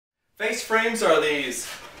Face frames are these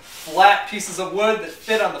flat pieces of wood that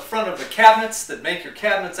fit on the front of the cabinets that make your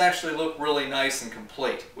cabinets actually look really nice and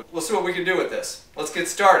complete. We'll see what we can do with this. Let's get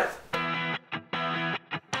started.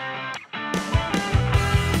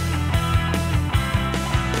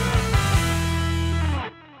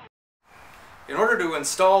 In order to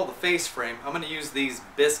install the face frame, I'm going to use these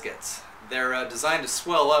biscuits. They're designed to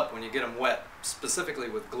swell up when you get them wet, specifically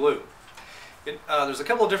with glue. There's a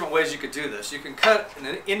couple of different ways you could do this. You can cut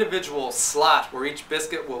an individual slot where each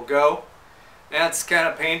biscuit will go. That's kind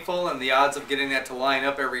of painful, and the odds of getting that to line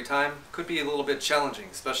up every time could be a little bit challenging,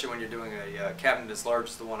 especially when you're doing a cabinet as large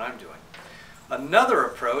as the one I'm doing. Another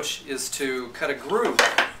approach is to cut a groove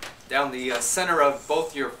down the center of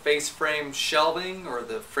both your face frame shelving or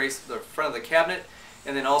the front of the cabinet,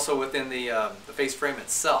 and then also within the face frame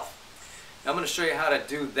itself. Now I'm going to show you how to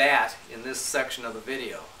do that in this section of the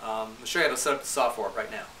video. I'm going to show you how to set up the saw for it right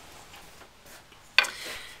now.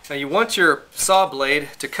 Now you want your saw blade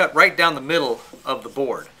to cut right down the middle of the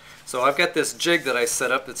board. So I've got this jig that I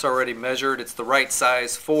set up that's already measured. It's the right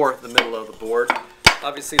size for the middle of the board.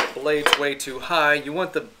 Obviously the blade's way too high. You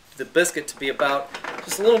want the biscuit to be about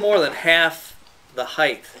just a little more than half the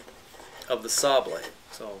height of the saw blade.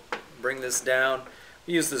 So bring this down.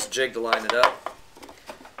 Use this jig to line it up.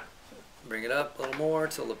 Bring it up a little more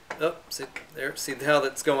till the, see there, see how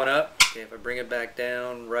that's going up? Okay, if I bring it back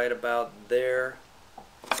down right about there,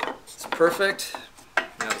 it's perfect.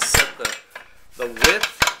 Now to set the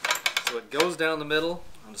width so it goes down the middle,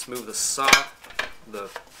 I'll just move the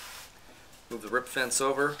move the rip fence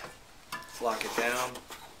over, lock it down.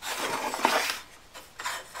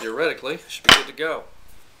 Theoretically, it should be good to go.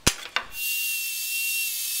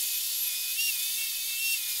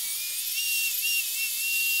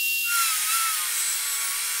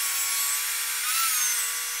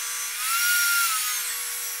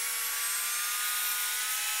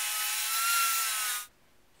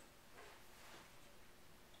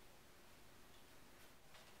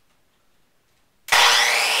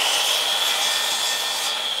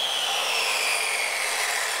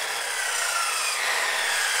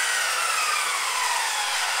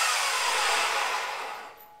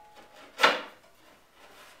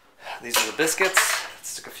 These are the biscuits. Let's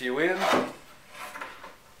stick a few in,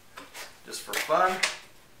 just for fun.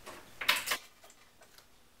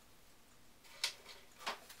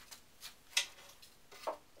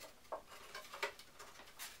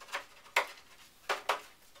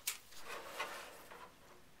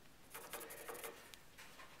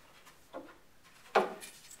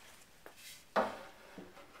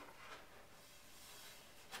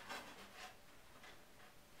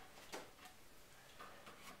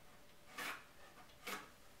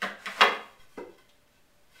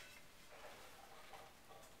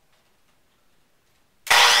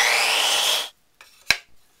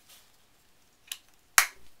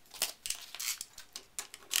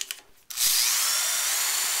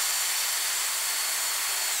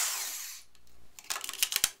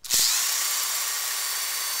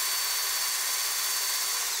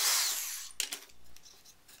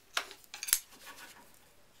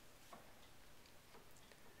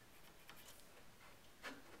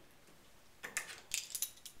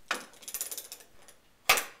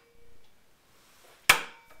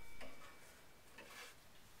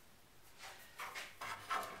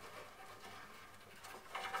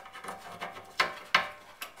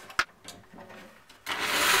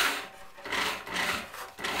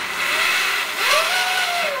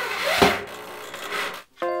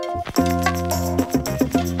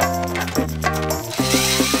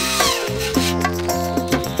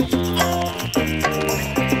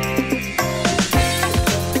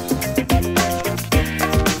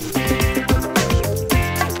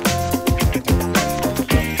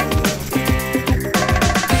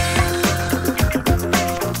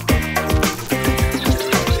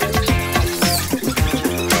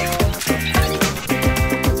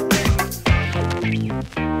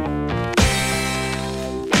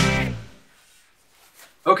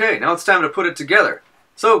 Okay, now it's time to put it together.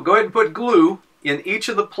 So go ahead and put glue in each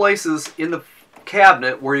of the places in the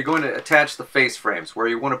cabinet where you're going to attach the face frames, where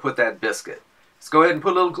you want to put that biscuit. So go ahead and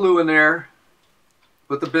put a little glue in there,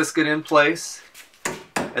 put the biscuit in place,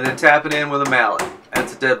 and then tap it in with a mallet.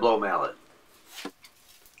 That's a dead blow mallet.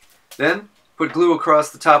 Then put glue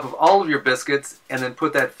across the top of all of your biscuits and then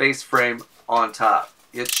put that face frame on top.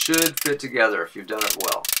 It should fit together if you've done it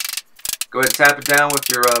well. Go ahead and tap it down with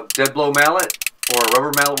your dead blow mallet, or a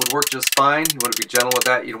rubber mallet would work just fine. You want to be gentle with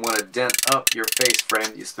that. You don't want to dent up your face frame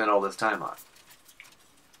that you spent all this time on.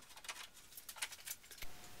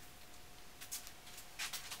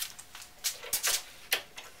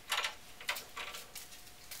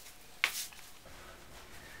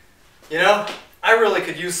 You know, I really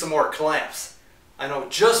could use some more clamps. I know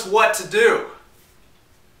just what to do.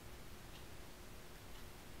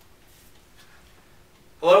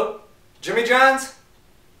 Hello? Jimmy John's?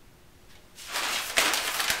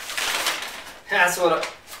 That's what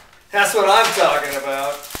I'm talking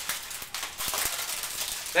about.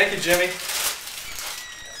 Thank you, Jimmy.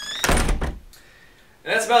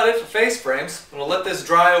 And that's about it for face frames. I'm going to let this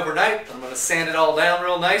dry overnight. I'm going to sand it all down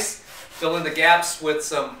real nice, fill in the gaps with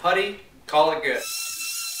some putty, call it good.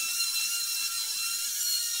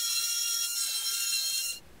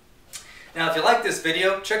 Now if you like this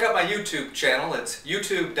video, check out my YouTube channel. It's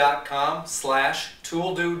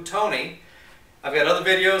youtube.com/ToolDudeTony. I've got other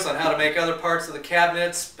videos on how to make other parts of the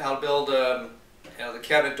cabinets, how to build the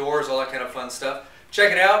cabinet doors, all that kind of fun stuff.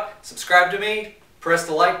 Check it out, subscribe to me, press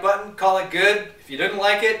the like button, call it good. If you didn't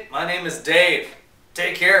like it, my name is Dave.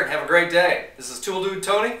 Take care and have a great day. This is Tool Dude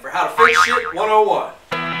Tony for How to Fix Shit 101.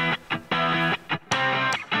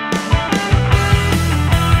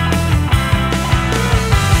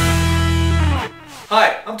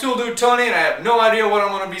 Hi, I'm Tool Dude Tony and I have no idea what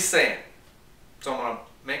I'm going to be saying. So I'm going to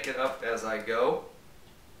make it up as I go.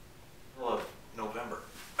 Hello, November.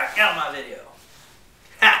 Back out of my video.